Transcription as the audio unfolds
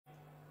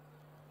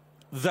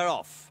They're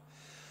off.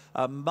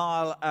 A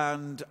mile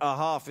and a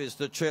half is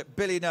the trip.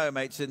 Billy No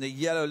Mates in the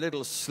yellow,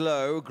 little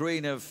slow.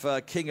 Green of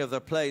King of the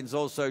Plains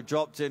also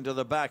dropped into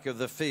the back of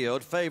the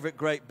field. Favourite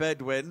Great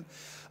Bedouin.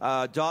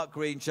 Dark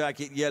green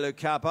jacket, yellow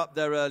cap up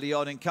there early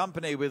on in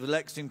company with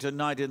Lexington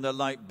Knight in the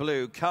light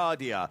blue.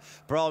 Cardia,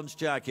 bronze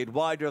jacket,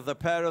 wider of the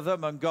pair of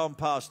them and gone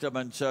past them,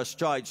 and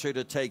Stride should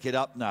have take it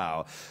up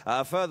now.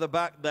 Further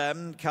back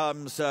then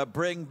comes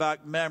Bring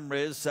Back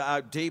Memories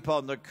out deep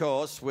on the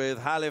course with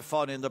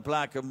Halifon in the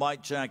black and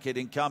white jacket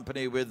in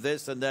company with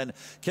this, and then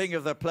King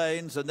of the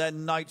Plains, and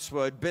then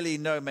Knightswood, Billy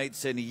No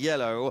Mates in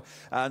yellow,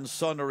 and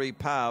Sonnery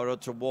Power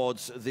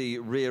towards the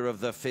rear of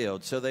the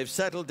field. So they've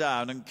settled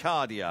down, and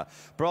Cardia,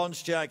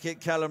 bronze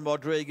jacket, Callum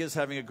Rodriguez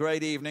having a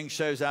great evening,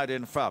 shows out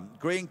in front.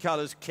 Green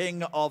colours,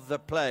 King of the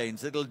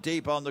Plains, little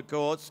deep on the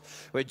course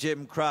with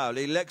Jim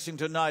Crowley.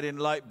 Lexington Knight in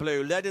light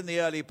blue, led in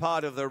the early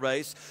part of the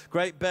race.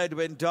 Great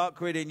Bedouin, dark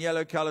green in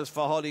yellow colours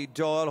for Holly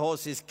Doyle.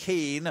 Horse is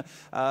Keen,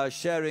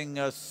 sharing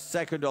a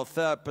second or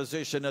third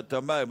position at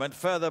the moment.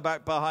 Further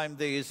back behind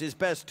these, his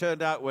best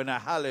turned out winner,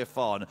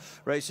 Halifon.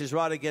 Races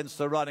right against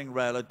the running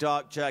rail, a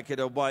dark jacket,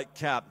 a white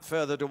cap.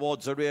 Further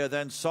towards the rear,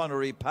 then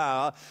Sonnery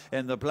Power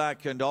in the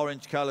black and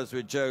orange colours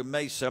with Joe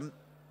Mason.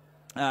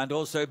 And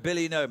also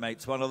Billy No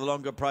Mates, one of the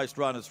longer-priced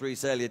runners,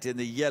 Rhys Elliott, in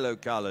the yellow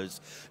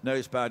colours.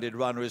 Nose-bounded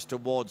runner is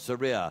towards the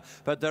rear.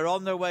 But they're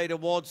on their way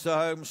towards the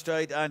home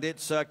straight, and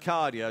it's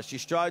Cardia. She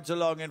strides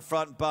along in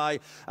front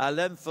by a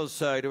length or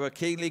so to a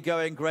keenly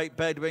going Great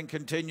Bedouin,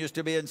 continues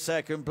to be in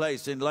second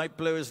place. In light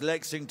blue is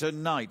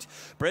Lexington Knight.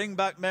 Bring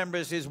Back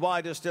Memories is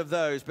widest of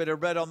those. Bit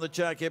of red on the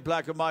jacket,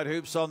 black and white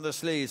hoops on the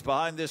sleeves.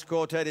 Behind this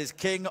quartet is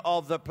King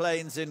of the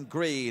Plains in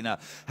green,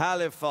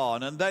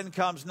 Halifon. And then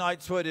comes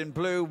Knightswood in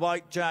blue,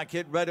 white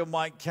jacket, red and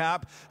white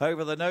cap.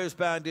 Over the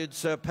nose-banded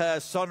pair,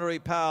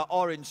 Sonnery Power,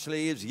 orange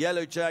sleeves,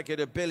 yellow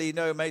jacket of Billy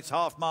No Mates,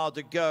 half mile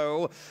to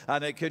go,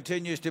 and it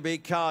continues to be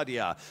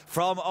Cardia.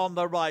 From on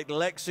the right,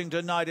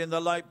 Lexington Knight in the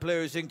light blue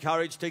is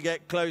encouraged to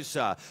get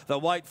closer. The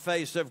white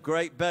face of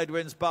Great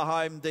Bedouins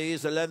behind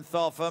these, a length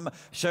off them,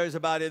 shows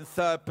about in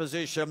third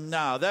position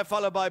now. They're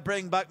followed by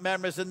Bring Back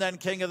Memories and then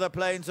King of the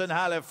Plains and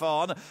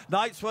Halifon.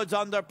 Knightswood's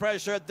under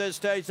pressure at this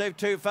stage. They've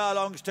 2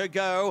 furlongs to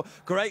go.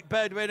 Great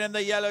Bedouin in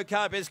the yellow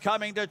cap is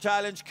coming to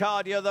challenge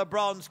Cardia, the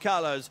bronze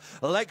colours.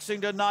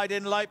 Lexington Knight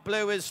in light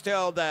blue is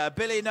still there.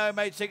 Billy No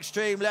Mates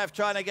extreme left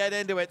trying to get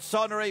into it.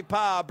 Sonnery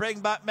Power, Bring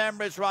Back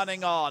Memories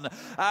running on.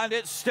 And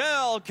it's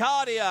still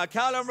Cardia.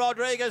 Callum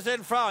Rodriguez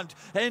in front.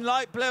 In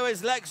light blue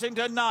is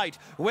Lexington Knight.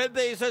 With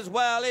these as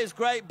well is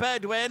Great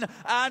Bedouin.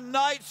 And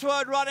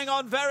Knightswood running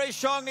on very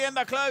strongly in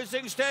the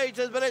closing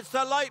stages, but it's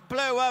the light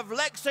blue of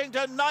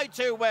Lexington Knight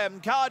who win.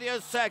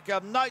 Cardia's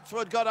second.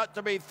 Knightswood got up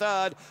to be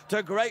third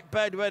to Great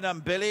Bedouin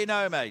and Billy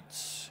No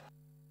Mates.